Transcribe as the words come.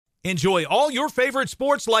Enjoy all your favorite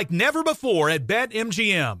sports like never before at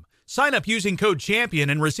BetMGM. Sign up using code CHAMPION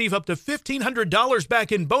and receive up to $1,500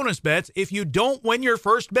 back in bonus bets if you don't win your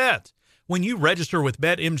first bet. When you register with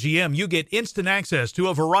BetMGM, you get instant access to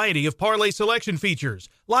a variety of parlay selection features,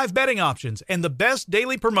 live betting options, and the best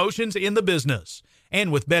daily promotions in the business.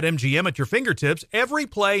 And with BetMGM at your fingertips, every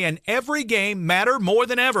play and every game matter more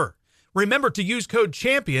than ever. Remember to use code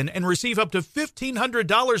CHAMPION and receive up to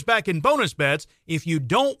 $1,500 back in bonus bets if you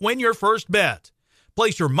don't win your first bet.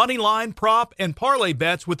 Place your money line, prop, and parlay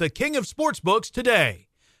bets with the king of sportsbooks today.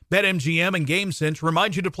 BetMGM and GameSense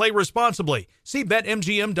remind you to play responsibly. See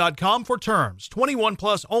BetMGM.com for terms. 21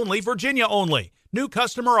 plus only, Virginia only. New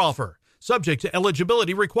customer offer. Subject to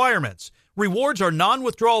eligibility requirements. Rewards are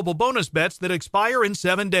non-withdrawable bonus bets that expire in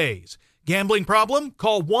 7 days. Gambling problem?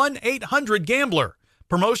 Call 1-800-GAMBLER.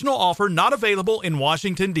 Promotional offer not available in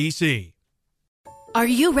Washington, D.C. Are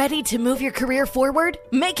you ready to move your career forward?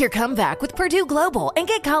 Make your comeback with Purdue Global and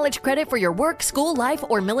get college credit for your work, school, life,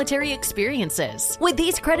 or military experiences. With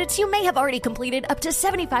these credits, you may have already completed up to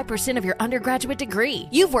 75% of your undergraduate degree.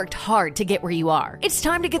 You've worked hard to get where you are. It's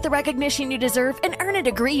time to get the recognition you deserve and earn a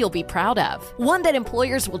degree you'll be proud of. One that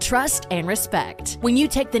employers will trust and respect. When you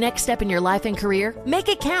take the next step in your life and career, make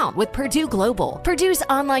it count with Purdue Global, Purdue's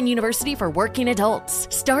online university for working adults.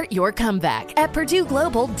 Start your comeback at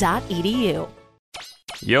purdueglobal.edu.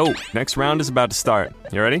 Yo, next round is about to start.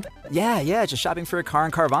 You ready? Yeah, just shopping for a car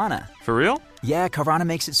in Carvana. For real? Yeah, Carvana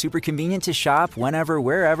makes it super convenient to shop whenever,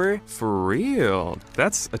 wherever. For real?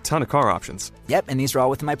 That's a ton of car options. Yep, and these are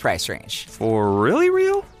all within my price range. For really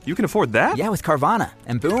real? You can afford that? Yeah, with Carvana.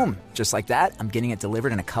 And boom, just like that, I'm getting it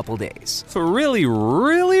delivered in a couple days. For really,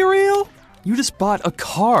 really real? You just bought a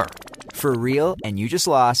car. For real, and you just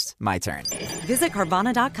lost my turn. Visit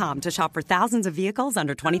Carvana.com to shop for thousands of vehicles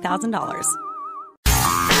under $20,000.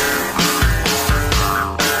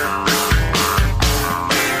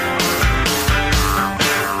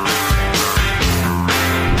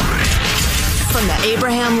 From the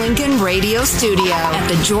Abraham Lincoln Radio Studio at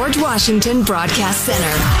the George Washington Broadcast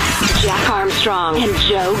Center, Jack Armstrong and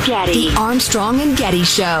Joe Getty. The Armstrong and Getty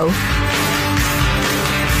Show.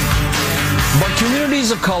 But communities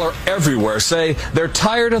of color everywhere say they're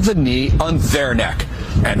tired of the knee on their neck.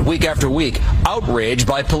 And week after week, outraged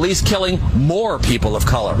by police killing more people of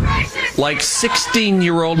color. Like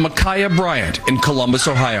 16-year-old Micaiah Bryant in Columbus,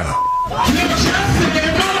 Ohio.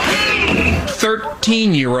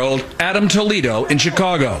 13-year-old Adam Toledo in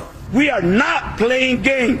Chicago. We are not playing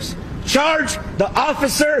games. Charge the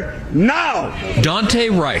officer now. Dante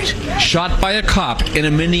Wright, shot by a cop in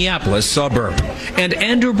a Minneapolis suburb. And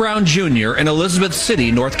Andrew Brown Jr. in Elizabeth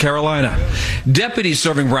City, North Carolina. Deputies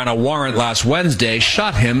serving Brown a warrant last Wednesday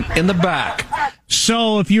shot him in the back.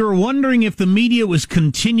 So if you're wondering if the media was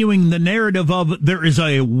continuing the narrative of there is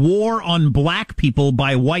a war on black people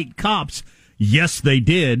by white cops, yes, they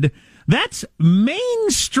did. That's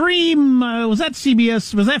mainstream. Was that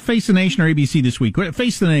CBS? Was that Face the Nation or ABC this week?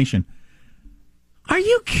 Face the Nation. Are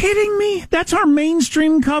you kidding me? That's our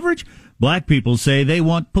mainstream coverage? Black people say they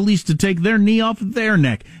want police to take their knee off their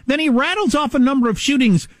neck. Then he rattles off a number of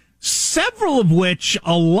shootings, several of which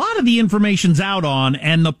a lot of the information's out on,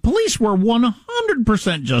 and the police were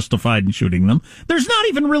 100% justified in shooting them. There's not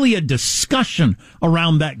even really a discussion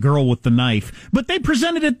around that girl with the knife, but they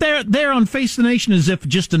presented it there on Face the Nation as if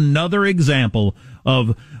just another example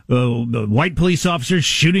of the white police officers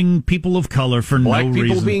shooting people of color for no reason. Black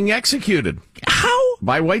people being executed. How?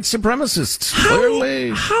 By white supremacists, clearly.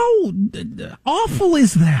 How awful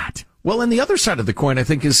is that? Well, and the other side of the coin, I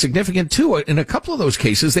think, is significant, too. In a couple of those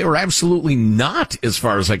cases, they were absolutely not, as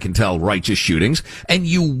far as I can tell, righteous shootings. And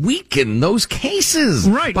you weaken those cases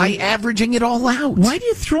by averaging it all out. Why do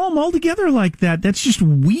you throw them all together like that? That's just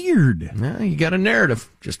weird. Well, you got a narrative.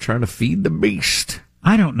 Just trying to feed the beast.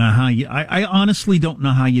 I don't know how you... I honestly don't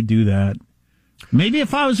know how you do that. Maybe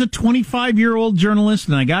if I was a 25-year-old journalist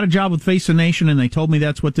and I got a job with Face the Nation and they told me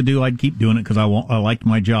that's what to do, I'd keep doing it because I liked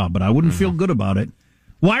my job. But I wouldn't feel good about it.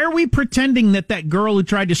 Why are we pretending that girl who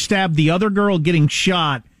tried to stab the other girl getting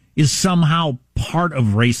shot is somehow part of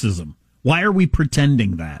racism? Why are we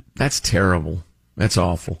pretending that? That's terrible. That's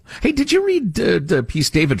awful. Hey, did you read the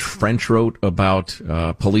piece David French wrote about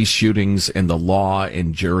police shootings and the law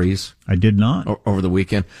and juries? I did not. Over the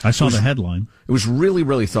weekend. I saw the headline. It was really,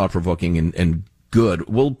 really thought-provoking and good.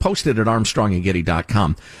 We'll post it at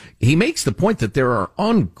ArmstrongandGetty.com. He makes the point that there are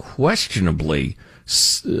unquestionably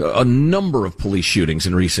a number of police shootings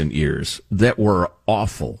in recent years that were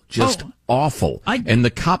awful, just awful. And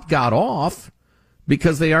the cop got off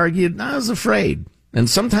because they argued, I was afraid. And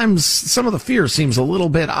sometimes some of the fear seems a little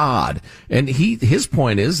bit odd. And his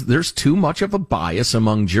point is there's too much of a bias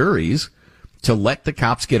among juries to let the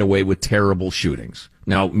cops get away with terrible shootings.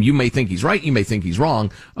 Now, you may think he's right, you may think he's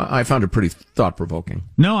wrong. I found it pretty thought-provoking.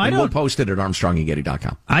 No, I don't. We'll post it at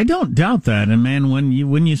ArmstrongandGetty.com. I don't doubt that. And, man, when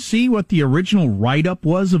you see what the original write-up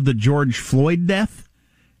was of the George Floyd death,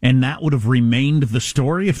 and that would have remained the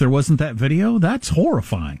story if there wasn't that video, that's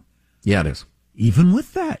horrifying. Yeah, it is. Even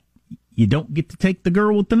with that, you don't get to take the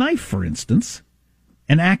girl with the knife, for instance,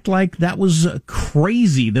 and act like that was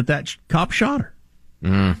crazy that cop shot her.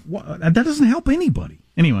 That doesn't help anybody.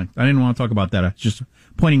 Anyway, I didn't want to talk about that. I was just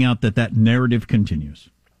pointing out that narrative continues.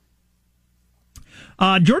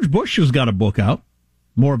 George Bush has got a book out,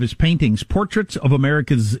 more of his paintings, Portraits of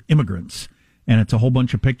America's Immigrants. And it's a whole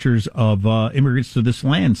bunch of pictures of immigrants to this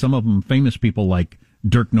land, some of them famous people like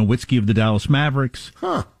Dirk Nowitzki of the Dallas Mavericks,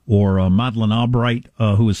 or Madeleine Albright,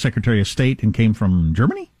 who was Secretary of State and came from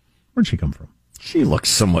Germany. Where'd she come from? She looks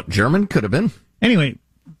somewhat German, could have been. Anyway,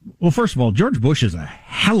 well, first of all, George Bush is a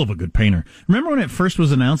hell of a good painter. Remember when it first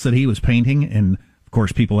was announced that he was painting, and of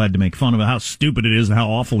course people had to make fun of how stupid it is and how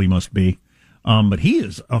awful he must be. But he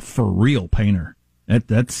is a for real painter.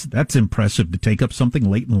 That's impressive to take up something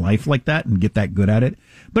late in life like that and get that good at it.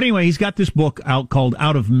 But anyway, he's got this book out called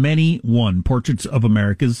Out of Many One, Portraits of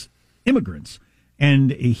America's Immigrants.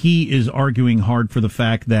 And he is arguing hard for the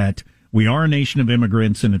fact that we are a nation of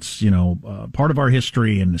immigrants and it's, part of our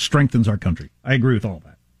history and strengthens our country. I agree with all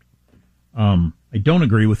that. I don't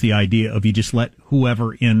agree with the idea of you just let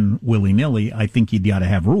whoever in willy-nilly. I think you got to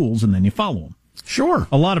have rules and then you follow them. Sure.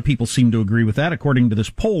 A lot of people seem to agree with that, according to this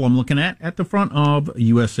poll I'm looking at the front of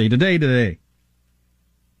USA Today today.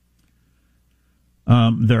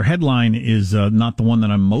 Their headline is not the one that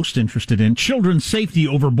I'm most interested in. Children's safety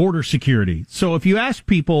over border security. So if you ask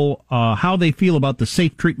people how they feel about the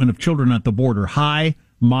safe treatment of children at the border, high,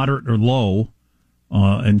 moderate, or low,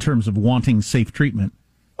 in terms of wanting safe treatment,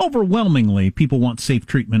 overwhelmingly, people want safe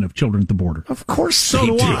treatment of children at the border. Of course so they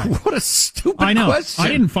do. I. What a stupid I know. question. I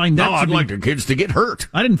didn't find that I'd like the kids to get hurt.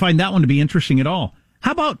 I didn't find that one to be interesting at all.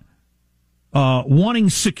 How about wanting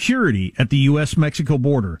security at the U.S.-Mexico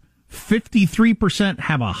border? 53%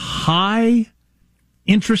 have a high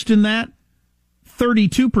interest in that.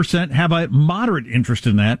 32% have a moderate interest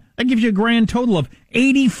in that. That gives you a grand total of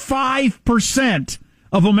 85%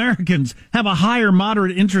 of Americans have a high or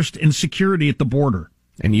moderate interest in security at the border.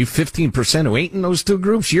 And you 15% who ain't in those two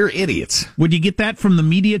groups, you're idiots. Would you get that from the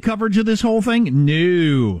media coverage of this whole thing?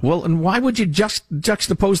 No. Well, and why would you just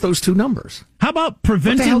juxtapose those two numbers? How about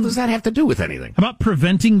preventing... What the hell does that have to do with anything? How about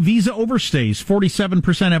preventing visa overstays?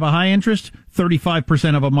 47% have a high interest,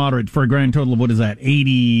 35% have a moderate, for a grand total of, what is that,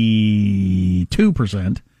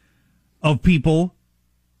 82% of people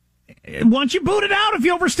want you booted out if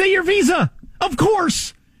you overstay your visa. Of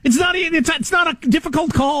course. It's not a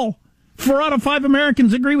difficult call. 4 out of 5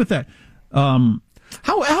 Americans agree with that. How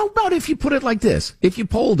about if you put it like this? If you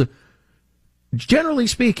polled, generally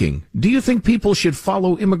speaking, do you think people should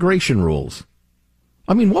follow immigration rules?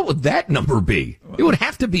 I mean, what would that number be? It would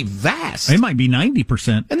have to be vast. It might be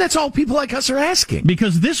 90%. And that's all people like us are asking.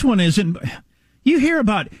 Because this one isn't... You hear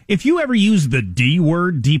about, if you ever use the D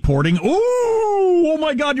word, deporting, oh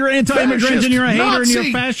my God, you're anti-immigrant Fascist, and you're a hater Nazi. and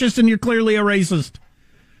you're fascist and you're clearly a racist.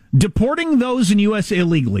 Deporting those in U.S.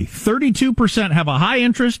 illegally, 32% have a high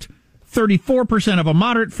interest, 34% have a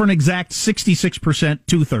moderate, for an exact 66%,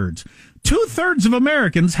 two-thirds. Two-thirds of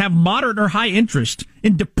Americans have moderate or high interest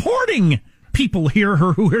in deporting people here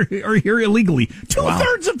who are here illegally.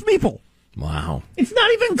 Two-thirds of people. Wow. It's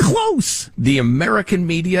not even close. The American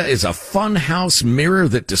media is a funhouse mirror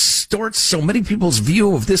that distorts so many people's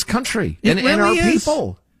view of this country and our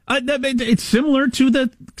people. It's similar to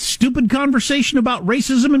the stupid conversation about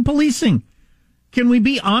racism and policing. Can we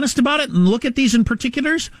be honest about it and look at these in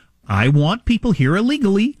particulars? I want people here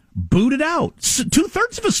illegally booted out.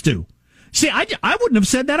 Two-thirds of us do. See, I wouldn't have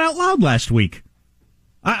said that out loud last week.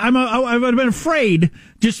 I would have been afraid,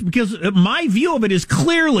 just because my view of it is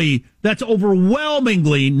clearly that's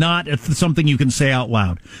overwhelmingly not something you can say out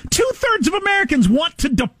loud. Two-thirds of Americans want to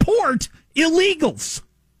deport illegals.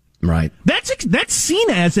 Right. That's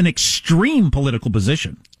seen as an extreme political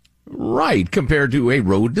position. Right, compared to a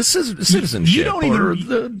road to citizenship you don't even, or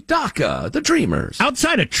the DACA, the Dreamers.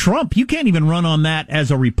 Outside of Trump, you can't even run on that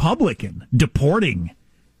as a Republican, deporting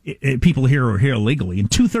people here who are here illegally,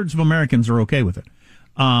 and two-thirds of Americans are okay with it.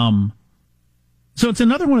 So it's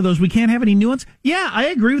another one of those, we can't have any nuance. Yeah, I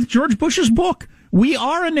agree with George Bush's book. We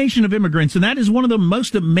are a nation of immigrants, and that is one of the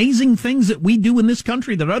most amazing things that we do in this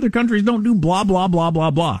country that other countries don't do, blah, blah, blah,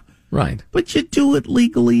 blah, blah. Right. But you do it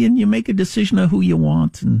legally and you make a decision of who you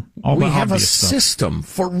want and all we the have a obvious stuff. system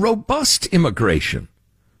for robust immigration.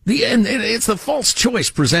 And it's the false choice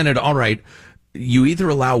presented. All right, you either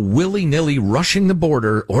allow willy-nilly rushing the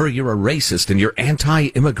border or you're a racist and you're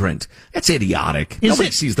anti-immigrant. That's idiotic. Nobody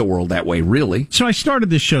sees the world that way, really. So I started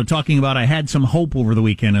this show talking about I had some hope over the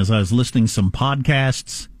weekend as I was listening to some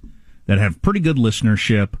podcasts that have pretty good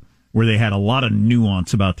listenership where they had a lot of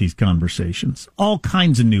nuance about these conversations, all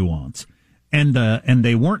kinds of nuance. And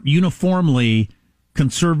they weren't uniformly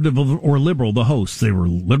conservative or liberal, the hosts. They were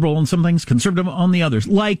liberal on some things, conservative on the others,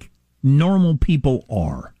 like normal people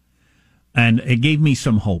are. And it gave me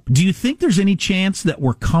some hope. Do you think there's any chance that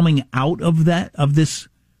we're coming out of this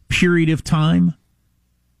period of time?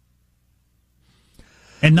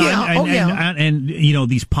 And and you know,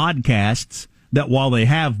 these podcasts that while they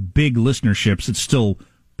have big listenerships, it still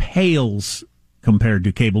pales compared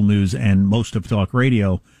to cable news and most of talk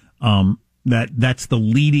radio. That's the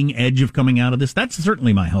leading edge of coming out of this. That's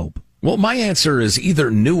certainly my hope. Well, my answer is either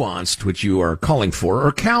nuanced, which you are calling for,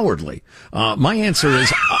 or cowardly. My answer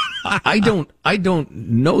is I don't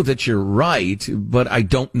know that you're right, but I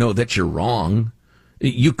don't know that you're wrong.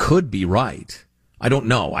 You could be right. I don't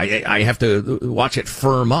know. I have to watch it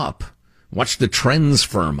firm up, watch the trends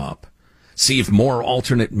firm up, see if more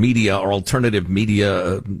alternate media or alternative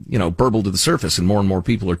media, burble to the surface, and more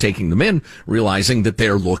people are taking them in, realizing that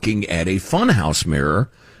they're looking at a funhouse mirror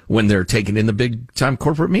when they're taken in the big time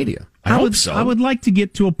corporate media. I hope so. I would like to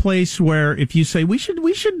get to a place where if you say we should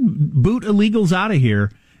boot illegals out of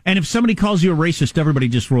here, and if somebody calls you a racist, everybody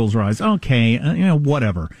just rolls their eyes. Okay,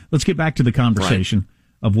 whatever. Let's get back to the conversation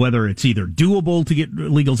of whether it's either doable to get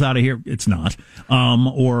illegals out of here. It's not.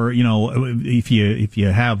 Or if you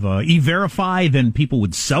have E-Verify, then people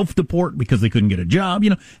would self-deport because they couldn't get a job.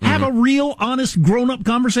 Have a real, honest, grown-up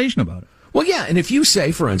conversation about it. Well, yeah, and if you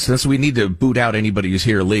say, for instance, we need to boot out anybody who's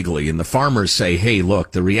here illegally, and the farmers say, hey,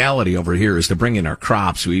 look, the reality over here is to bring in our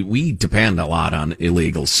crops. We depend a lot on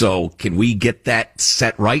illegals, so can we get that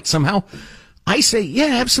set right somehow? I say,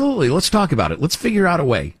 yeah, absolutely. Let's talk about it. Let's figure out a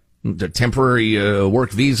way. The temporary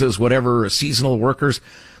work visas, whatever, seasonal workers.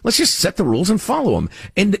 Let's just set the rules and follow them.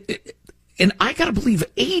 And I got to believe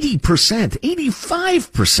 80%,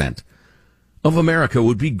 85% of America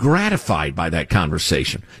would be gratified by that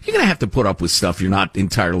conversation. You're going to have to put up with stuff you're not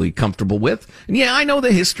entirely comfortable with. And yeah, I know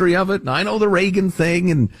the history of it, and I know the Reagan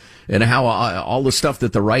thing, and how all the stuff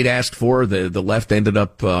that the right asked for, the left ended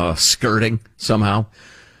up skirting somehow.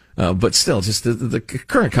 But still, just the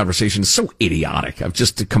current conversation is so idiotic. I've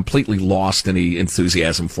just completely lost any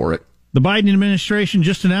enthusiasm for it. The Biden administration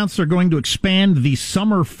just announced they're going to expand the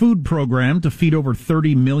summer food program to feed over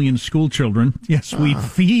 30 million school children. Yes, we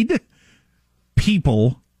feed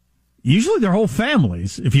people, usually their whole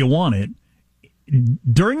families, if you want it,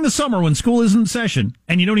 during the summer when school isn't in session,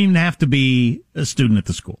 and you don't even have to be a student at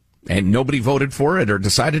the school. And nobody voted for it or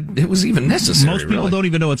decided it was even necessary. Most people don't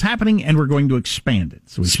even know what's happening, and we're going to expand it.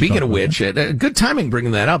 So speaking of which, good timing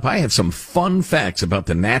bringing that up. I have some fun facts about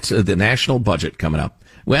the national budget coming up.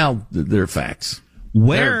 Well, they're facts.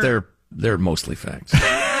 They're mostly facts,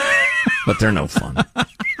 but they're no fun.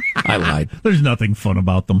 I lied. There's nothing fun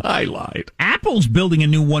about them. I lied. Apple's building a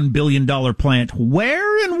new $1 billion plant.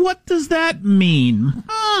 Where and what does that mean?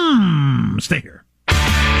 Stay here.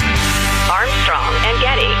 Armstrong and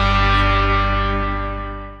Getty.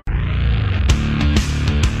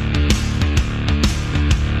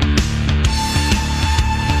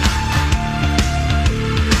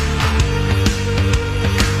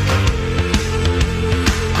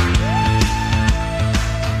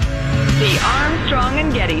 The Armstrong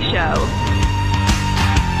and Getty Show.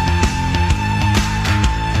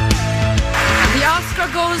 The Oscar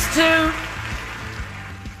goes to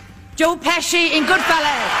Joe Pesci in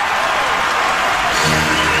Goodfellas.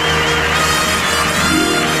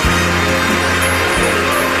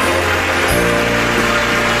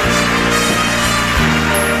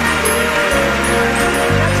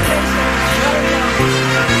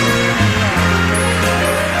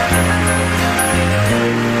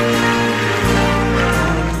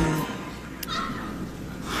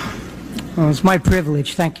 Oh, it's my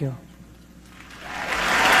privilege. Thank you.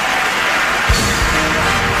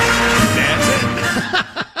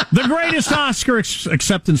 The greatest Oscar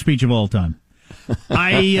acceptance speech of all time.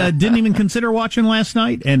 I didn't even consider watching last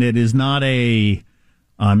night, and it is not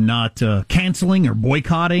I'm not canceling or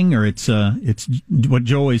boycotting, or it's what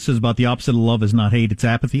Joe always says about the opposite of love is not hate, it's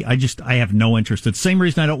apathy. I have no interest. It's the same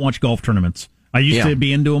reason I don't watch golf tournaments. I used to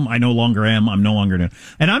be into them. I no longer am. I'm no longer into.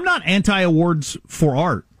 And I'm not anti-awards for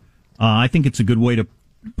art. I think it's a good way to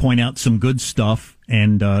point out some good stuff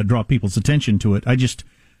and draw people's attention to it.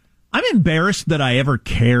 I'm embarrassed that I ever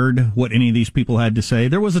cared what any of these people had to say.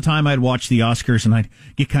 There was a time I'd watch the Oscars and I'd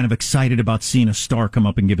get kind of excited about seeing a star come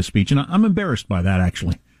up and give a speech, and I'm embarrassed by that,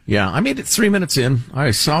 actually. Yeah, I made it 3 minutes in. I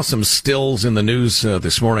saw some stills in the news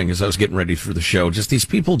this morning as I was getting ready for the show. Just these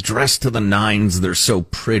people dressed to the nines. They're so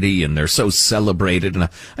pretty and they're so celebrated. And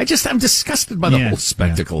I'm disgusted by the whole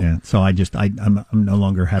spectacle. Yeah. So I'm no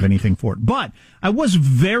longer have anything for it. But I was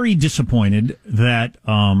very disappointed that,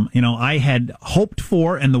 I had hoped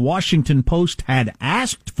for and the Washington Post had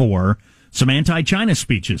asked for some anti-China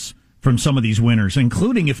speeches from some of these winners,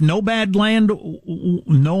 including if Nomadland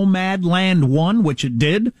won, which it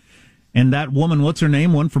did, and that woman, what's her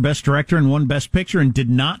name, won for Best Director and won Best Picture and did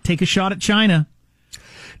not take a shot at China.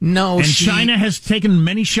 No, and China has taken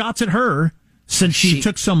many shots at her since she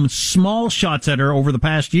took some small shots at her over the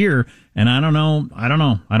past year, and I don't know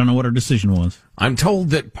what her decision was. I'm told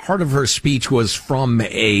that part of her speech was from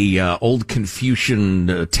a old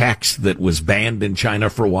Confucian text that was banned in China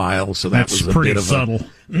for a while, so that was a pretty bit of subtle.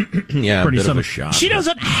 Yeah, pretty a bit subtle. of a shot. She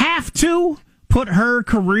doesn't have to put her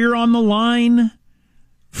career on the line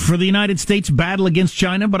for the United States battle against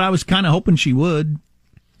China, but I was kind of hoping she would.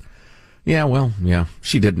 Yeah, well, yeah,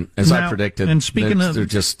 she didn't, as I predicted. And speaking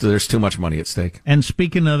there's too much money at stake. And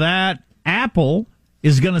speaking of that, Apple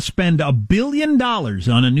is going to spend $1 billion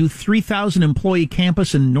on a new 3,000 employee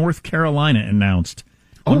campus in North Carolina, announced.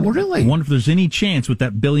 Oh, really? I wonder if there's any chance with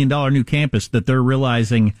that $1 billion new campus that they're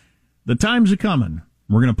realizing the times are coming.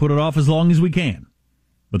 We're going to put it off as long as we can,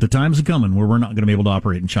 but the times are coming where we're not going to be able to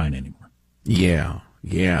operate in China anymore.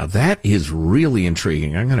 Yeah, that is really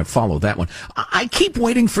intriguing. I'm going to follow that one. I keep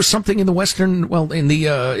waiting for something in the Western, in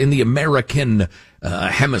the American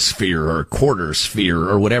hemisphere or quarter sphere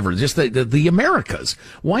or whatever, just the Americas.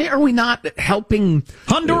 Why are we not helping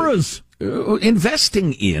Honduras?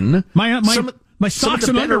 Investing in my socks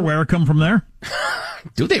and underwear come from there.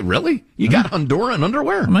 Do they really? You got Honduran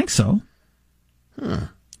underwear? I think so. Huh.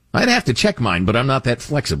 I'd have to check mine, but I'm not that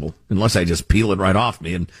flexible unless I just peel it right off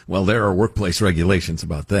me. And, well, there are workplace regulations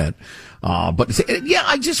about that.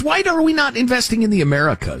 Why are we not investing in the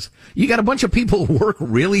Americas? You got a bunch of people who work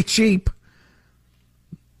really cheap.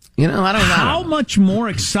 I don't know. How much more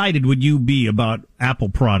excited would you be about Apple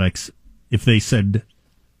products if they said,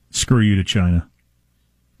 screw you to China?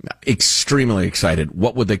 Extremely excited.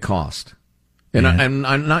 What would they cost? And I'm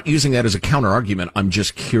not using that as a counter-argument. I'm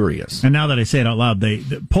just curious. And now that I say it out loud,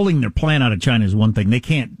 pulling their plan out of China is one thing. They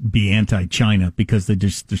can't be anti-China because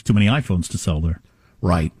there's too many iPhones to sell there.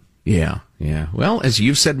 Right. Yeah. Well, as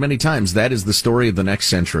you've said many times, that is the story of the next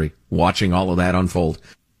century, watching all of that unfold.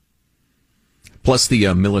 Plus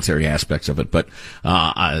the military aspects of it. But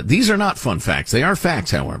these are not fun facts. They are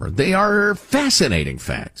facts, however. They are fascinating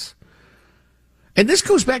facts. And this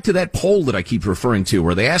goes back to that poll that I keep referring to,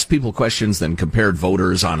 where they asked people questions, then compared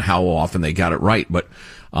voters on how often they got it right. But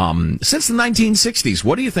since the 1960s,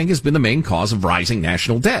 what do you think has been the main cause of rising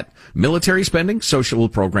national debt? Military spending, social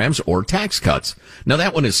programs, or tax cuts? Now,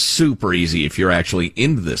 that one is super easy if you're actually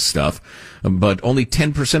into this stuff. But only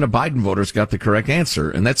 10% of Biden voters got the correct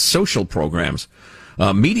answer, and that's social programs.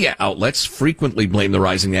 Media outlets frequently blame the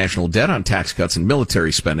rising national debt on tax cuts and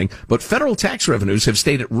military spending, but federal tax revenues have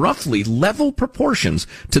stayed at roughly level proportions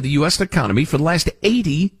to the U.S. economy for the last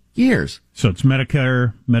 80 years. So it's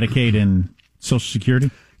Medicare, Medicaid, and Social Security?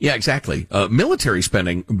 Yeah, exactly. Military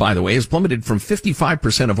spending, by the way, has plummeted from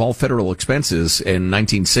 55% of all federal expenses in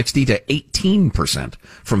 1960 to 18%,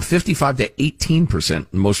 from 55 to 18%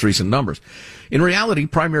 in most recent numbers. In reality,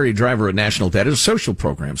 primary driver of national debt is social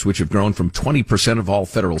programs, which have grown from 20% of all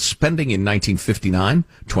federal spending in 1959,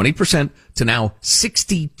 20%, to now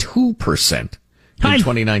 62% in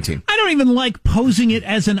 2019. I don't even like posing it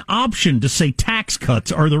as an option to say tax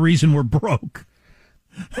cuts are the reason we're broke.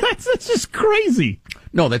 That's just crazy.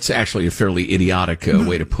 No, that's actually a fairly idiotic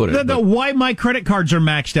way to put it. Why my credit cards are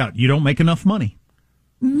maxed out? You don't make enough money.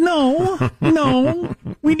 No.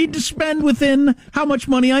 We need to spend within how much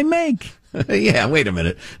money I make. Yeah, wait a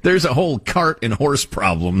minute. There's a whole cart and horse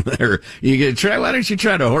problem there. Why don't you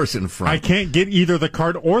try to horse in front? I can't get either the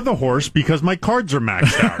cart or the horse because my cards are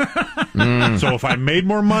maxed out. So if I made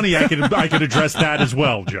more money, I could address that as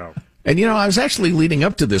well, Joe. And I was actually leading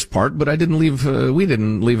up to this part, but we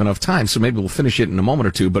didn't leave enough time, so maybe we'll finish it in a moment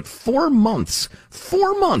or two. But 4 months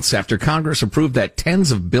after Congress approved that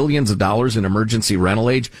tens of billions of dollars in emergency rental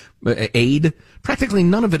aid, practically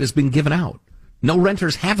none of it has been given out. No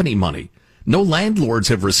renters have any money. No landlords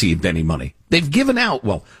have received any money. They've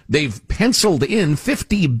they've penciled in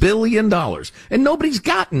 $50 billion, and nobody's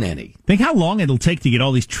gotten any. Think how long it'll take to get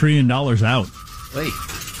all these $1 trillion out. Wait.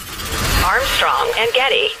 Armstrong and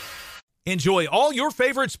Getty. Enjoy all your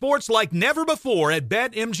favorite sports like never before at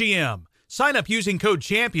BetMGM. Sign up using code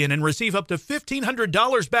CHAMPION and receive up to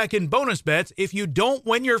 $1,500 back in bonus bets if you don't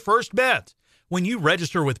win your first bet. When you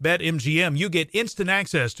register with BetMGM, you get instant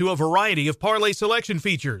access to a variety of parlay selection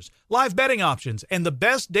features, live betting options, and the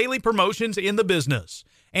best daily promotions in the business.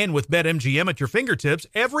 And with BetMGM at your fingertips,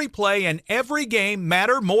 every play and every game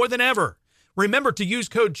matter more than ever. Remember to use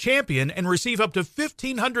code CHAMPION and receive up to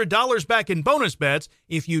 $1,500 back in bonus bets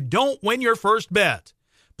if you don't win your first bet.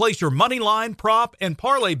 Place your money line, prop, and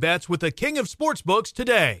parlay bets with the king of sportsbooks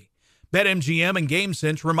today. BetMGM and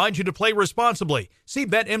GameSense remind you to play responsibly. See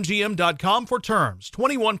BetMGM.com for terms.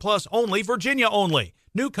 21 plus only, Virginia only.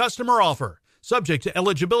 New customer offer. Subject to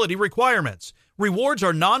eligibility requirements. Rewards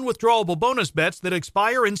are non-withdrawable bonus bets that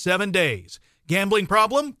expire in 7 days. Gambling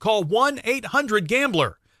problem? Call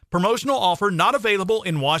 1-800-GAMBLER. Promotional offer not available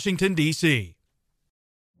in Washington, D.C.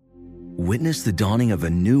 Witness the dawning of a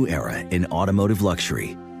new era in automotive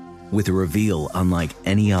luxury with a reveal unlike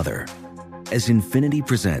any other as Infiniti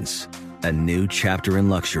presents a new chapter in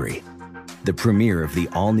luxury, the premiere of the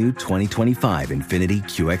all-new 2025 Infiniti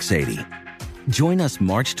QX80. Join us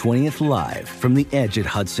March 20th live from the Edge at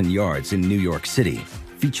Hudson Yards in New York City,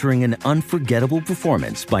 featuring an unforgettable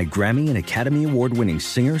performance by Grammy and Academy Award-winning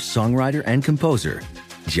singer, songwriter, and composer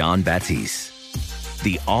Jon Batiste.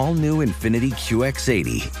 The all-new Infiniti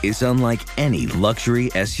QX80 is unlike any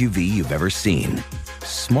luxury SUV you've ever seen.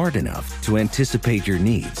 Smart enough to anticipate your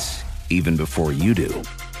needs, even before you do.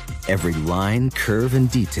 Every line, curve,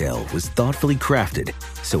 and detail was thoughtfully crafted,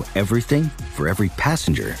 so everything for every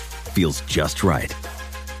passenger feels just right.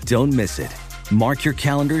 Don't miss it. Mark your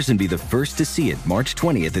calendars and be the first to see it March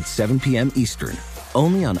 20th at 7 p.m. Eastern,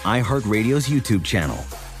 only on iHeartRadio's YouTube channel.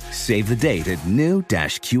 Save the date at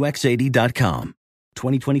new-QX80.com.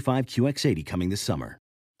 2025 QX80 coming this summer.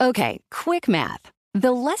 Okay, quick math.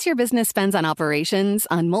 The less your business spends on operations,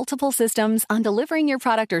 on multiple systems, on delivering your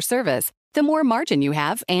product or service, the more margin you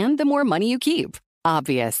have and the more money you keep.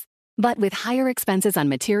 Obvious. But with higher expenses on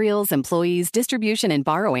materials, employees, distribution, and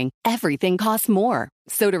borrowing, everything costs more.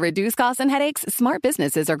 So to reduce costs and headaches, smart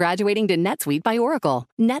businesses are graduating to NetSuite by Oracle.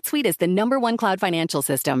 NetSuite is the #1 cloud financial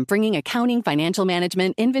system, bringing accounting, financial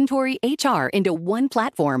management, inventory, HR into one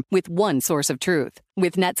platform with one source of truth.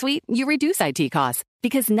 With NetSuite, you reduce IT costs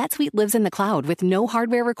because NetSuite lives in the cloud with no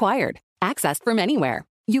hardware required, accessed from anywhere.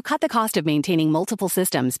 You cut the cost of maintaining multiple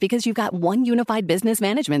systems because you've got one unified business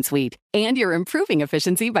management suite. And you're improving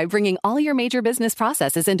efficiency by bringing all your major business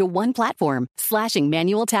processes into one platform, slashing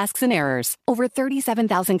manual tasks and errors. Over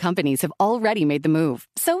 37,000 companies have already made the move.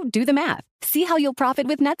 So do the math. See how you'll profit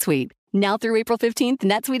with NetSuite. Now through April 15th,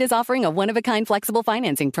 NetSuite is offering a one-of-a-kind flexible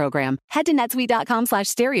financing program. Head to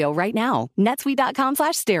netsuite.com/stereo right now.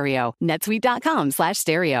 netsuite.com/stereo.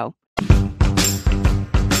 netsuite.com/stereo.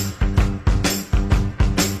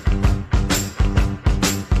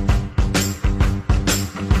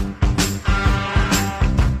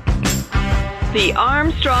 The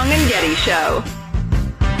Armstrong and Getty Show.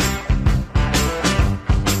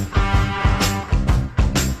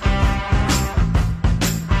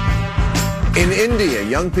 In India,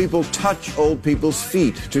 young people touch old people's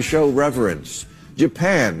feet to show reverence.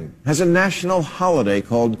 Japan has a national holiday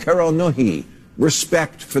called Karo-no-hi,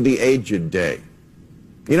 Respect for the Aged Day.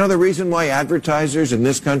 You know the reason why advertisers in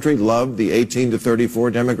this country love the 18 to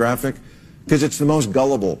 34 demographic? Because it's the most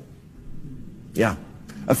gullible. Yeah.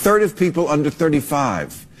 A third of people under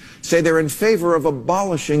 35 say they're in favor of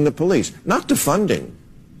abolishing the police, not defunding,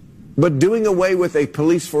 but doing away with a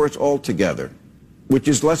police force altogether, which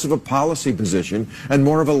is less of a policy position and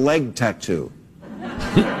more of a leg tattoo.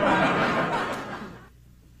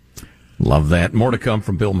 Love that. More to come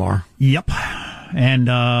from Bill Maher. Yep. And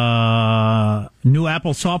new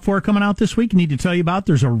Apple software coming out this week. Need to tell you about.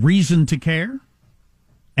 There's a reason to care.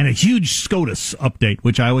 And a huge SCOTUS update,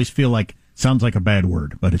 which I always feel like sounds like a bad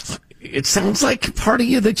word, but it sounds like part of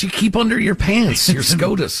you that you keep under your pants, your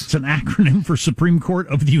SCOTUS. It's an acronym for Supreme Court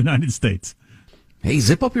of the United States. Hey,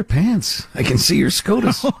 zip up your pants. I can see your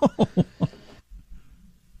SCOTUS.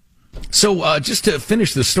 So just to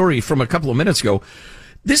finish the story from a couple of minutes ago,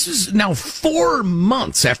 this is now 4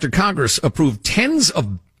 months after Congress approved tens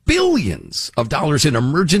of billions of dollars in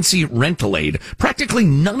emergency rental aid. Practically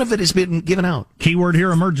none of it has been given out. Keyword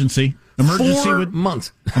here, emergency. Emergency 4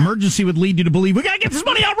 months. Emergency would lead you to believe we got to get this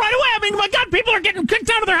money out right away. I mean, my God, people are getting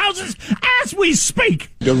kicked out of their houses as we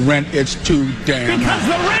speak. The rent is too damn high. Because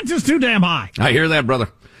the rent is too damn high. I hear that, brother.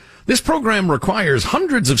 This program requires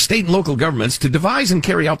hundreds of state and local governments to devise and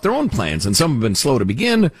carry out their own plans, and some have been slow to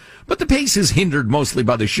begin, but the pace is hindered mostly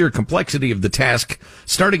by the sheer complexity of the task.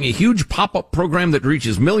 Starting a huge pop-up program that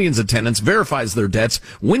reaches millions of tenants, verifies their debts,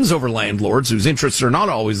 wins over landlords whose interests are not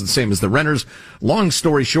always the same as the renters. Long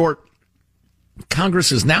story short,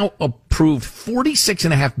 Congress has now approved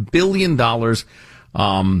 $46.5 billion,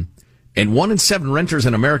 and 1 in 7 renters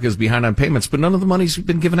in America is behind on payments, but none of the money's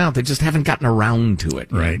been given out. They just haven't gotten around to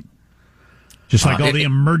it. Right. Just like all the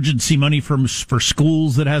emergency money for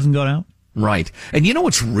schools that hasn't gone out. Right. And you know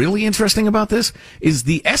what's really interesting about this is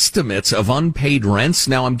the estimates of unpaid rents.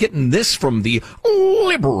 Now, I'm getting this from the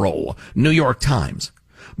liberal New York Times.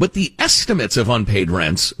 But the estimates of unpaid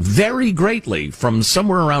rents vary greatly from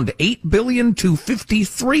somewhere around $8 billion to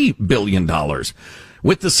 $53 billion,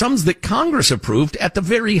 with the sums that Congress approved at the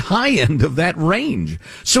very high end of that range.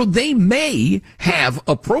 So they may have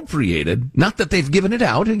appropriated, not that they've given it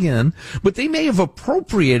out again, but they may have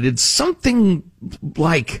appropriated something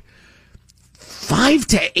like 5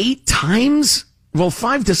 to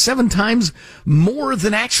 7 times more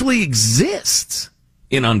than actually exists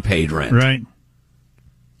in unpaid rent. Right.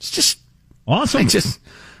 It's just awesome.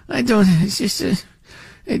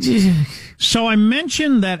 So I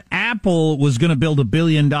mentioned that Apple was going to build $1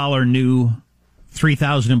 billion new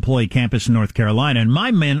 3,000 employee campus in North Carolina, and my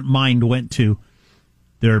mind went to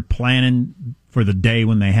they're planning for the day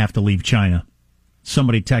when they have to leave China.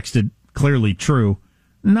 Somebody texted, clearly true.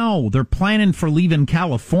 No, they're planning for leaving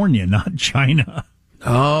California, not China.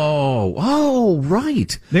 Oh,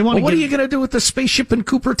 right. They want. What are you going to do with the spaceship in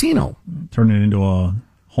Cupertino? Turn it into a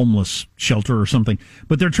homeless shelter or something.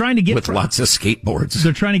 But they're trying to get with lots of skateboards.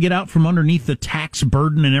 They're trying to get out from underneath the tax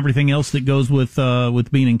burden and everything else that goes with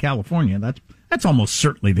being in California. That's almost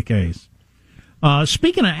certainly the case.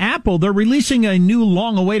 Speaking of Apple, they're releasing a new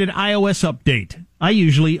long-awaited iOS update. I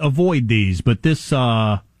usually avoid these, but this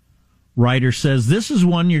writer says this is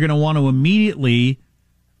one you're going to want to immediately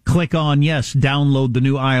click on, yes, download the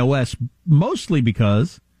new iOS, mostly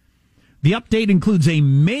because the update includes a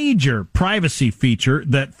major privacy feature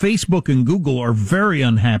that Facebook and Google are very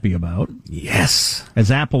unhappy about. Yes.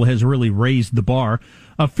 As Apple has really raised the bar.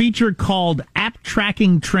 A feature called App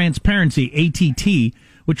Tracking Transparency, ATT,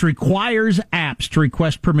 which requires apps to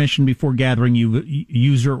request permission before gathering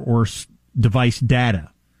user or device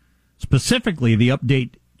data. Specifically, the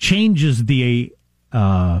update changes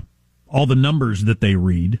all the numbers that they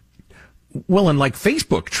read. Well, and like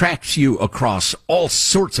Facebook tracks you across all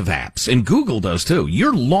sorts of apps, and Google does too.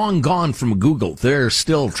 You're long gone from Google. They're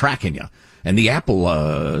still tracking you. And the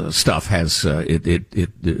Apple stuff has,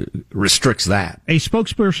 it restricts that. A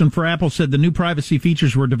spokesperson for Apple said the new privacy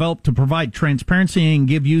features were developed to provide transparency and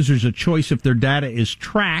give users a choice if their data is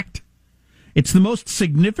tracked. It's the most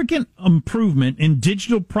significant improvement in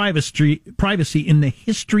digital privacy in the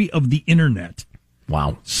history of the Internet.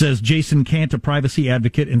 Wow. Says Jason Kant, a privacy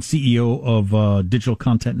advocate and CEO of Digital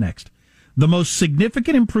Content Next. The most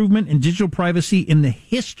significant improvement in digital privacy in the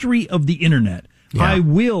history of the Internet. Yeah. I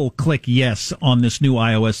will click yes on this new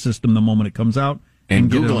iOS system the moment it comes out. And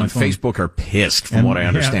Google and Facebook are pissed, from what I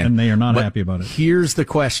understand. Yeah, and they are not happy about it. Here's the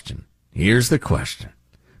question.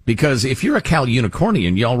 Because if you're a Cal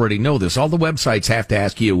Unicornian, you already know this. All the websites have to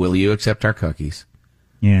ask you, will you accept our cookies?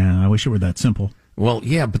 Yeah, I wish it were that simple. Well,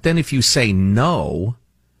 yeah, but then if you say no,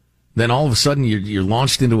 then all of a sudden you're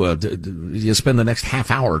launched into you spend the next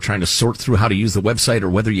half hour trying to sort through how to use the website or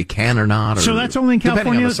whether you can or not. So that's only in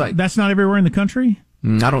California? That's not everywhere in the country?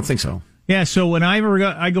 I don't think so. Yeah, so when I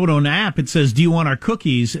go to an app, it says, do you want our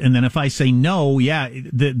cookies? And then if I say no, yeah,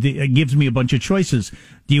 it gives me a bunch of choices.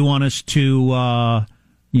 Do you want us to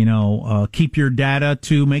keep your data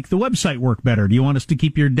to make the website work better? Do you want us to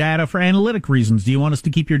keep your data for analytic reasons? Do you want us to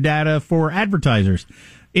keep your data for advertisers?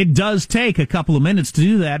 It does take a couple of minutes to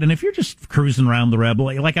do that. And if you're just cruising around the Rebel,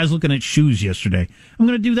 like I was looking at shoes yesterday, I'm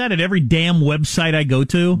going to do that at every damn website I go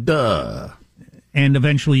to. Duh. And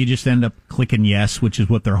eventually you just end up clicking yes, which is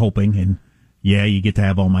what they're hoping. And yeah, you get to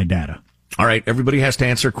have all my data. All right. Everybody has to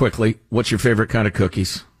answer quickly. What's your favorite kind of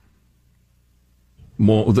cookies?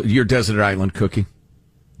 Your desert island cookie.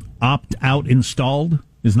 Opt-out installed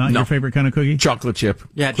is not your favorite kind of cookie? Chocolate chip.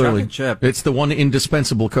 Yeah, clearly. Chocolate chip. It's the one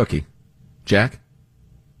indispensable cookie. Jack?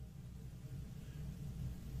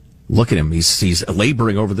 Look at him. He's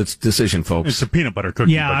laboring over this decision, folks. It's a peanut butter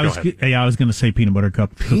cookie. Yeah, I was going to say peanut butter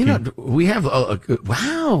cookie. We have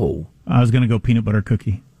wow. I was going to go peanut butter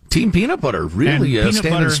cookie. Team peanut butter really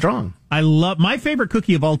standing strong. I love my favorite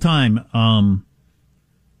cookie of all time.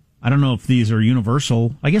 I don't know if these are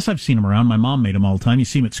universal. I guess I've seen them around. My mom made them all the time. You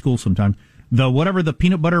see them at school sometimes. whatever the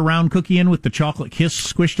peanut butter round cookie in with the chocolate kiss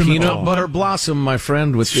squished in the middle. Peanut butter blossom, my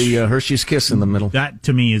friend, with the Hershey's Kiss in the middle. That,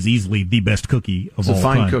 to me, is easily the best cookie of all time. It's a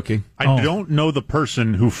fine cookie. I don't know the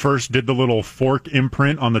person who first did the little fork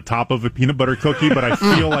imprint on the top of a peanut butter cookie, but I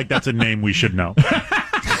feel like that's a name we should know.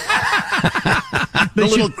 The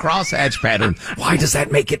little crosshatch pattern. Why does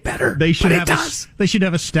that make it better? They should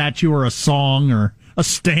have a statue or a song or a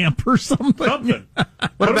stamp or something.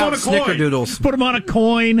 What about snickerdoodles? Put them on a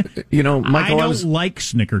coin. You know, Michael, I don't like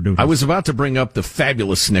snickerdoodles. I was about to bring up the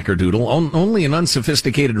fabulous snickerdoodle. Only an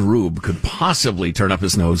unsophisticated rube could possibly turn up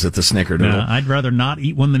his nose at the snickerdoodle. I'd rather not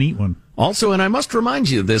eat one than eat one. Also, and I must remind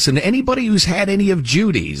you of this, and anybody who's had any of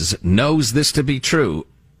Judy's knows this to be true.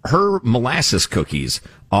 Her molasses cookies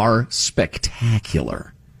are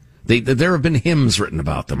spectacular. There have been hymns written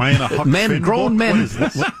about them. Am I in a Huck Finn grown book? men.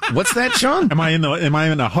 What's that, Sean? Am I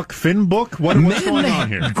in a Huck Finn book? What's going on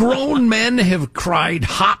here? Grown men have cried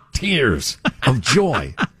hot tears of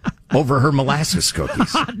joy over her molasses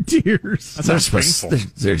cookies. Hot tears.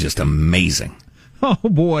 They're just amazing. Oh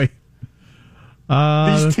boy.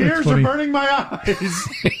 These tears are burning my eyes.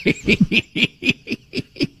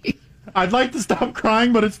 I'd like to stop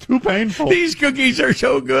crying, but it's too painful. These cookies are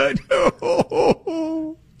so good.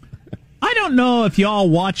 I don't know if y'all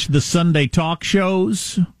watch the Sunday talk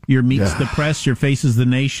shows, your Meets the Press, your Faces the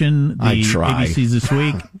Nation, the ABC's This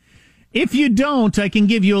Week. If you don't, I can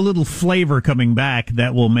give you a little flavor coming back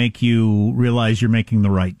that will make you realize you're making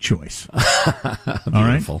the right choice. All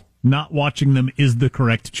right? Not watching them is the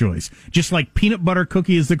correct choice. Just like peanut butter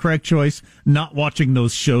cookie is the correct choice, not watching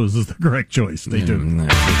those shows is the correct choice. They do.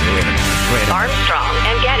 Armstrong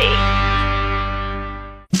and Getty.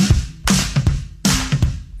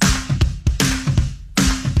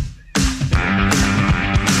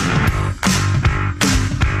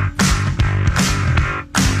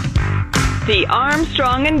 The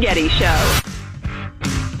Armstrong and Getty Show.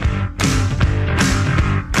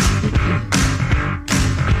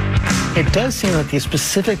 It does seem that the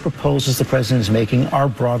specific proposals the president is making are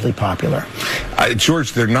broadly popular.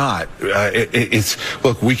 George, they're not.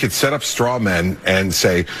 Look, we could set up straw men and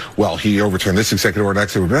say, well, he overturned this executive order,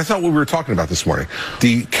 next. That's not what we were talking about this morning.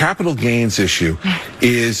 The capital gains issue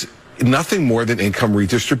is nothing more than income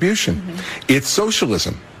redistribution. It's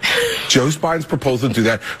socialism. Joe Biden's proposal to do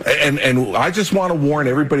that. And I just want to warn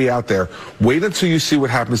everybody out there, wait until you see what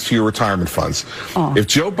happens to your retirement funds. If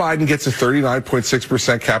Joe Biden gets a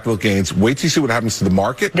 39.6% capital gains, wait till you see what happens to the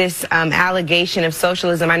market. This allegation of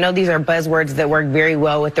socialism, I know these are buzzwords that work very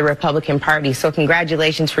well with the Republican Party, so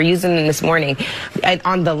congratulations for using them this morning. And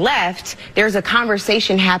on the left, there's a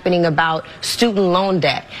conversation happening about student loan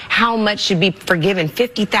debt. How much should be forgiven,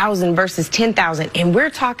 $50,000 versus $10,000? And we're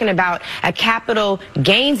talking about a capital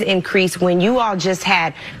gains increase when you all just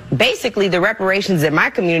had basically the reparations that my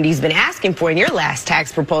community's been asking for in your last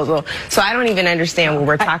tax proposal. So I don't even understand what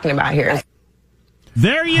we're talking about here.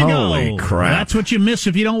 There you Holy go. Crap. That's what you miss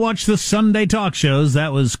if you don't watch the Sunday talk shows.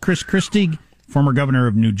 That was Chris Christie, former governor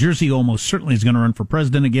of New Jersey, almost certainly is going to run for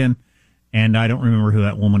president again. And I don't remember who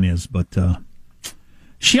that woman is, but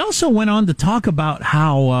she also went on to talk about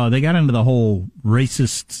how they got into the whole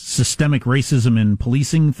racist, systemic racism and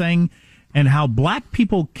policing thing, and how black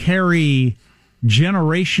people carry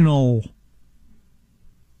generational,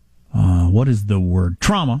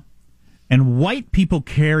 trauma, and white people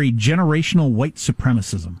carry generational white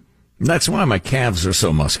supremacism. That's why my calves are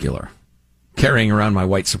so muscular, carrying around my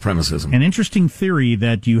white supremacism. An interesting theory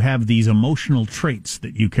that you have these emotional traits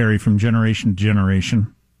that you carry from generation to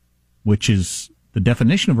generation, which is the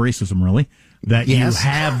definition of racism, really, that you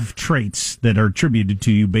have traits that are attributed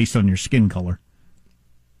to you based on your skin color.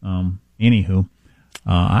 Anywho,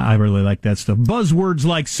 I really like that stuff. Buzzwords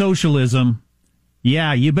like socialism.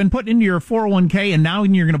 Yeah, you've been putting into your 401k, and now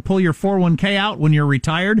you're going to pull your 401k out when you're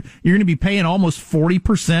retired. You're going to be paying almost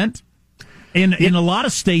 40%. In a lot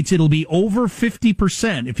of states, it'll be over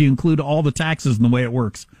 50% if you include all the taxes and the way it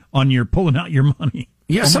works on your pulling out your money.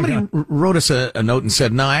 Yeah, somebody wrote us a note and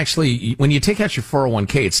said, no, actually, when you take out your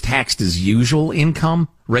 401k, it's taxed as usual income,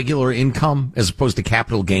 regular income, as opposed to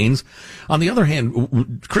capital gains. On the other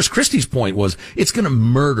hand, Chris Christie's point was it's going to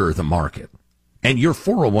murder the market. And your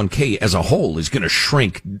 401k as a whole is going to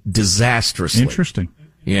shrink disastrously. Interesting.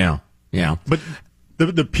 Yeah. But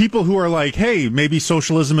the people who are like, hey, maybe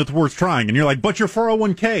socialism is worth trying, and you're like, but your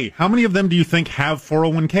 401k, how many of them do you think have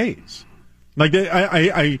 401ks? Like,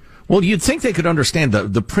 Well, you'd think they could understand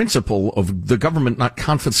the principle of the government not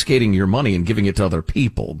confiscating your money and giving it to other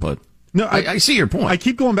people, but no, I see your point. I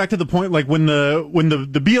keep going back to the point, like when the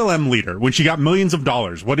BLM leader, when she got millions of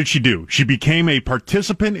dollars, what did she do? She became a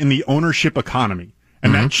participant in the ownership economy.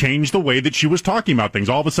 And that changed the way that she was talking about things.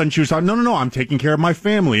 All of a sudden, she was talking, no, I'm taking care of my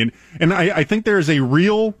family. And I think there is a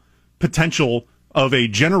real potential of a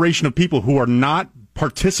generation of people who are not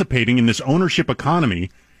participating in this ownership economy.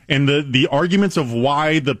 And the arguments of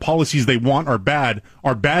why the policies they want are bad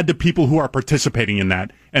to people who are participating in that.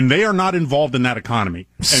 And they are not involved in that economy.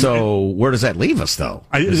 So where does that leave us, though?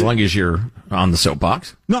 As long as you're on the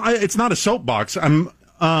soapbox? No, it's not a soapbox.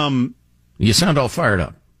 You sound all fired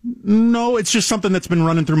up. No, it's just something that's been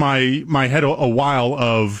running through my head a while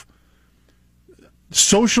of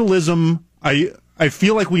socialism. I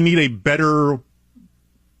feel like we need a better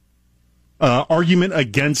argument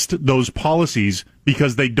against those policies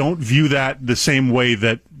because they don't view that the same way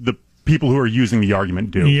that the people who are using the argument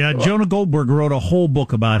do. Yeah, Jonah Goldberg wrote a whole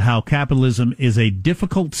book about how capitalism is a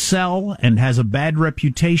difficult sell and has a bad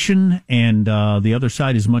reputation, and the other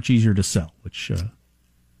side is much easier to sell, which...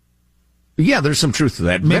 Yeah, there's some truth to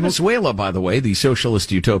that. Venezuela, by the way, the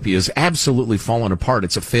socialist utopia, is absolutely fallen apart.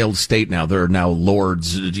 It's a failed state now. There are now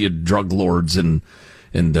lords, drug lords, and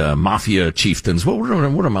mafia chieftains. What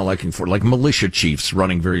am I looking for? Like militia chiefs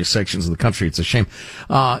running various sections of the country. It's a shame.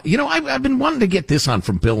 I've been wanting to get this on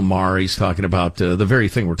from Bill Maher. He's talking about the very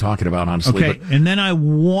thing we're talking about, honestly. Okay, and then I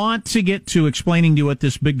want to get to explaining to you what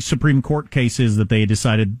this big Supreme Court case is that they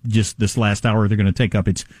decided just this last hour they're going to take up.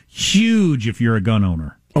 It's huge if you're a gun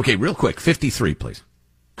owner. Okay, real quick, 53, please.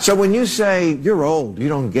 So when you say you're old, you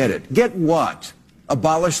don't get it. Get what?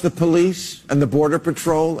 Abolish the police and the border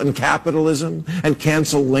patrol and capitalism and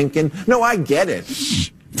cancel Lincoln? No, I get it.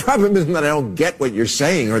 The problem isn't that I don't get what you're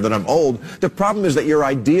saying or that I'm old. The problem is that your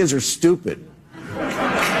ideas are stupid. Cancel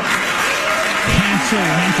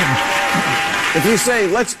Lincoln. If you say,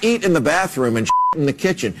 let's eat in the bathroom and in the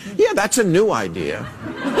kitchen, yeah, that's a new idea.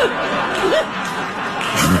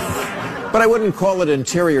 But I wouldn't call it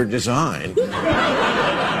interior design.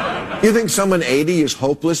 You think someone 80 is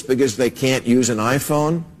hopeless because they can't use an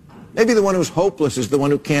iPhone? Maybe the one who's hopeless is the one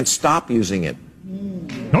who can't stop using it.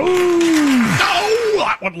 No,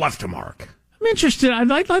 that one left a mark. I'm interested. I'd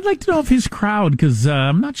like to know if his crowd, because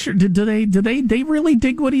I'm not sure. Do they really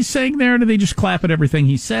dig what he's saying there? Or do they just clap at everything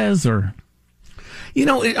he says? Or You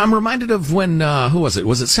know, I'm reminded of when, who was it?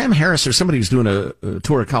 Was it Sam Harris or somebody who's doing a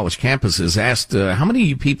tour of college campuses asked, how many of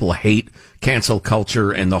you people hate cancel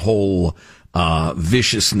culture and the whole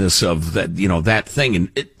viciousness of that, that thing?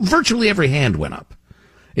 And virtually every hand went up.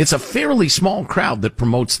 It's a fairly small crowd that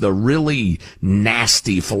promotes the really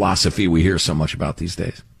nasty philosophy we hear so much about these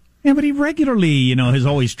days. Yeah, but he regularly, has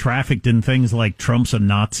always trafficked in things like Trump's a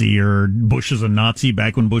Nazi or Bush is a Nazi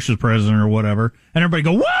back when Bush was president or whatever. And everybody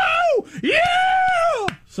go, whoa! Yeah!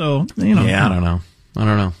 So, Yeah, I don't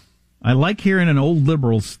know. I like hearing an old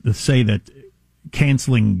liberal say that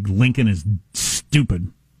canceling Lincoln is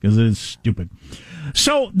stupid, because it is stupid.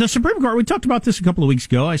 So, the Supreme Court, we talked about this a couple of weeks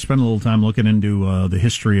ago. I spent a little time looking into the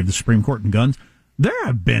history of the Supreme Court and guns. There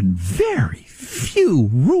have been very few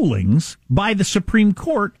rulings by the Supreme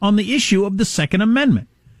Court on the issue of the Second Amendment.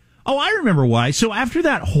 Oh, I remember why. So after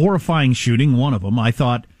that horrifying shooting, one of them, I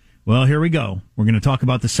thought, well, here we go. We're going to talk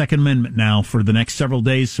about the Second Amendment now for the next several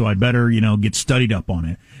days, so I better, get studied up on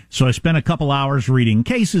it. So I spent a couple hours reading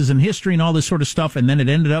cases and history and all this sort of stuff, and then it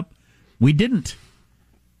ended up we didn't.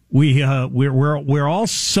 We're all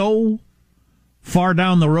so far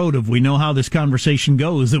down the road of we know how this conversation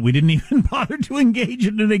goes that we didn't even bother to engage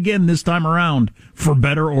in it again this time around, for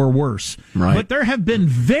better or worse. Right. But there have been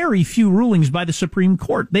very few rulings by the Supreme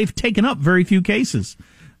Court. They've taken up very few cases.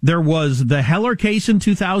 There was the Heller case in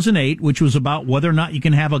 2008, which was about whether or not you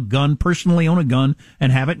can have a gun, personally own a gun,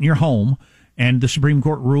 and have it in your home. And the Supreme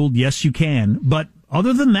Court ruled, yes, you can. But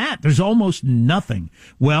other than that, there's almost nothing.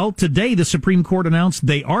 Well, today the Supreme Court announced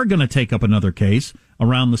they are going to take up another case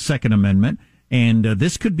around the Second Amendment. And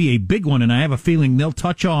this could be a big one, and I have a feeling they'll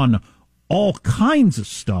touch on all kinds of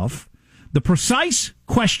stuff. The precise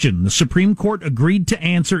question the Supreme Court agreed to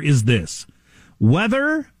answer is this. Let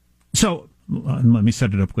me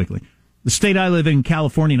set it up quickly. The state I live in,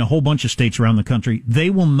 California, and a whole bunch of states around the country, they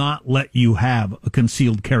will not let you have a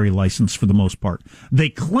concealed carry license for the most part. They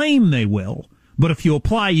claim they will, but if you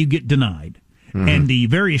apply, you get denied. Mm-hmm. And the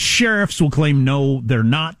various sheriffs will claim, no, they're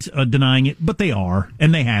not denying it, but they are,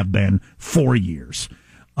 and they have been for years.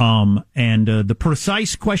 The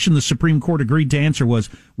precise question the Supreme Court agreed to answer was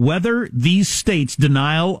whether these states'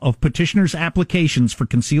 denial of petitioners' applications for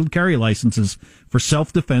concealed carry licenses for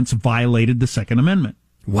self-defense violated the Second Amendment.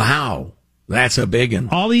 Wow. That's a big one.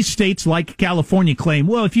 All these states, like California, claim,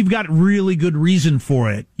 well, if you've got really good reason for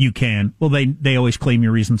it, you can. Well, they always claim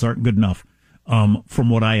your reasons aren't good enough. From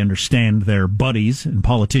what I understand, their buddies and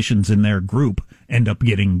politicians in their group end up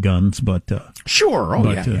getting guns, but sure,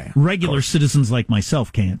 regular citizens like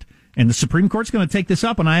myself can't. And the Supreme Court's going to take this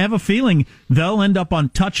up, and I have a feeling they'll end up on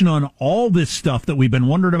touching on all this stuff that we've been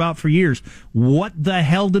wondering about for years. What the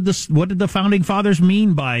hell did the founding fathers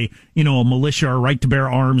mean by, a militia or right to bear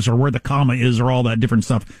arms or where the comma is or all that different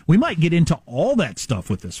stuff? We might get into all that stuff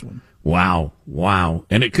with this one. Wow.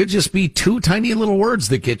 And it could just be two tiny little words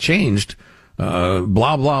that get changed.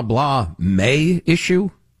 Blah, blah, blah, may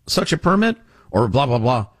issue such a permit, or blah, blah,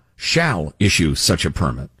 blah, shall issue such a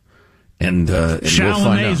permit. And shall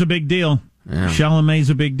we'll and may is a big deal. Yeah. Shall and may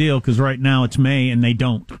is a big deal because right now it's may and they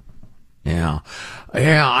don't. Yeah.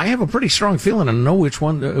 I have a pretty strong feeling and know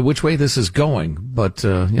which way this is going. But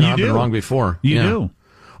I've been wrong before. You do.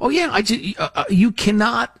 Oh yeah. You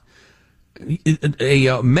cannot.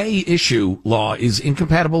 A may issue law is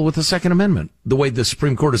incompatible with the Second Amendment. The way the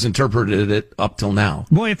Supreme Court has interpreted it up till now.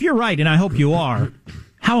 Boy, if you're right, and I hope you are,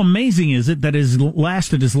 how amazing is it that it has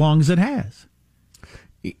lasted as long as it has?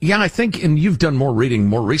 Yeah, I think, and you've done more reading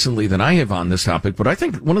more recently than I have on this topic, but I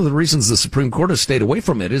think one of the reasons the Supreme Court has stayed away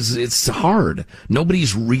from it is it's hard.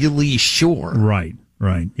 Nobody's really sure. Right.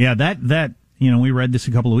 Yeah, that we read this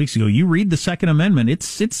a couple of weeks ago. You read the Second Amendment,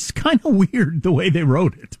 it's kind of weird the way they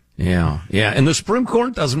wrote it. Yeah. And the Supreme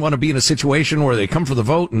Court doesn't want to be in a situation where they come for the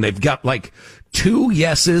vote and they've got like 2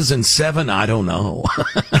 yeses and 7 I don't know.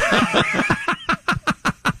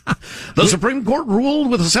 The Supreme Court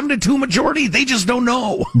ruled with a 7-2 majority. They just don't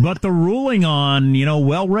know. But the ruling on,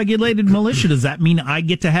 well-regulated militia, does that mean I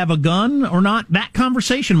get to have a gun or not? That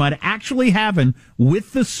conversation might actually happen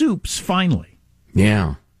with the soups finally.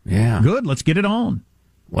 Yeah. Good. Let's get it on.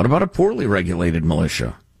 What about a poorly regulated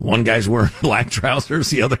militia? One guy's wearing black trousers.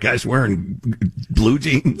 The other guy's wearing blue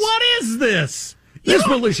jeans. What is this? This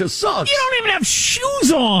militia sucks. You don't even have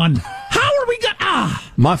shoes on. How are we going?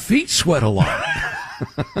 My feet sweat a lot.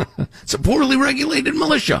 It's a poorly regulated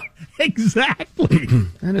militia. Exactly.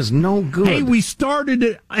 That is no good. Hey, we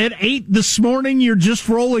started at 8 this morning. You're just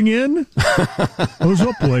rolling in? I was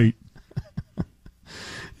up late.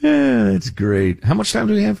 Yeah, that's great. How much time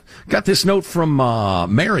do we have? Got this note from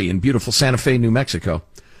Mary in beautiful Santa Fe, New Mexico.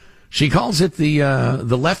 She calls it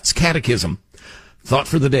the left's catechism. Thought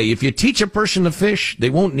for the day. If you teach a person to fish,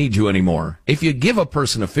 they won't need you anymore. If you give a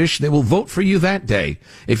person a fish, they will vote for you that day.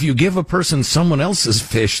 If you give a person someone else's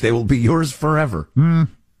fish, they will be yours forever.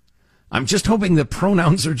 I'm just hoping the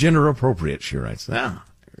pronouns are gender appropriate, she writes. There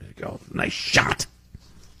you go. Nice shot.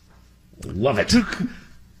 Love it. Joe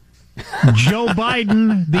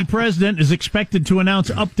Biden, the president, is expected to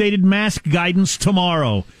announce updated mask guidance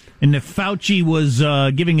tomorrow. And if Fauci was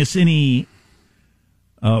giving us any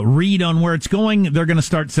read on where it's going, they're going to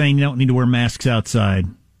start saying you don't need to wear masks outside.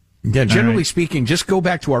 Yeah, generally speaking, just go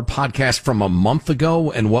back to our podcast from a month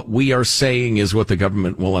ago, and what we are saying is what the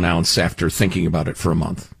government will announce after thinking about it for a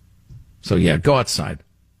month. So, yeah, go outside.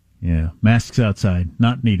 Yeah, masks outside.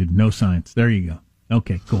 Not needed. No science. There you go.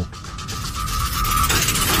 Okay, cool.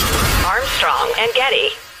 Armstrong and Getty.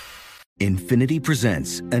 Infiniti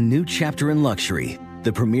presents a new chapter in luxury.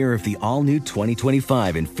 The premiere of the all-new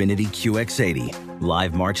 2025 Infiniti QX80.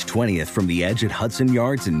 Live March 20th from the Edge at Hudson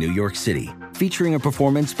Yards in New York City. Featuring a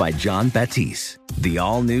performance by John Batiste. The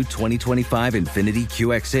all-new 2025 Infiniti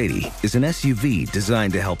QX80 is an SUV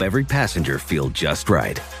designed to help every passenger feel just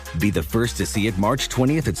right. Be the first to see it March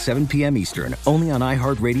 20th at 7 p.m. Eastern, only on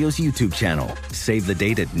iHeartRadio's YouTube channel. Save the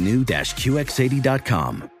date at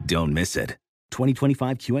new-QX80.com. Don't miss it.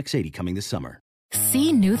 2025 QX80 coming this summer.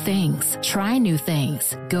 See new things, try new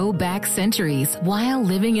things, go back centuries while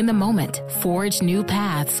living in the moment, forge new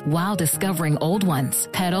paths while discovering old ones,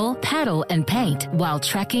 pedal, paddle, and paint while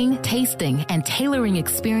trekking, tasting, and tailoring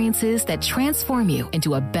experiences that transform you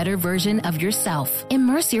into a better version of yourself.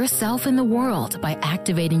 Immerse yourself in the world by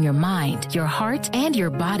activating your mind, your heart, and your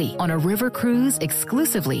body on a river cruise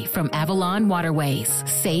exclusively from Avalon Waterways.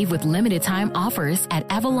 Save with limited time offers at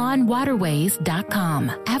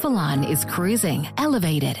AvalonWaterways.com. Avalon is cruising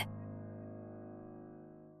elevated.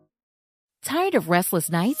 Tired of restless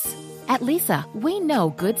nights? At Leesa, we know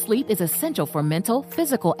good sleep is essential for mental,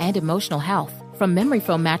 physical, and emotional health. From memory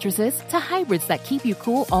foam mattresses to hybrids that keep you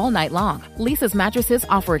cool all night long, Leesa's mattresses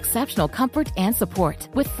offer exceptional comfort and support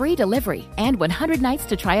with free delivery and 100 nights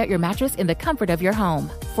to try out your mattress in the comfort of your home.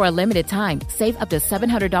 For a limited time, save up to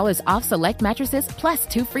 $700 off select mattresses plus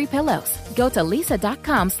 2 free pillows. Go to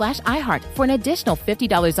leesa.com/iHeart for an additional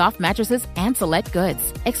 $50 off mattresses and select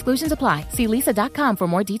goods. Exclusions apply. See leesa.com for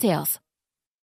more details.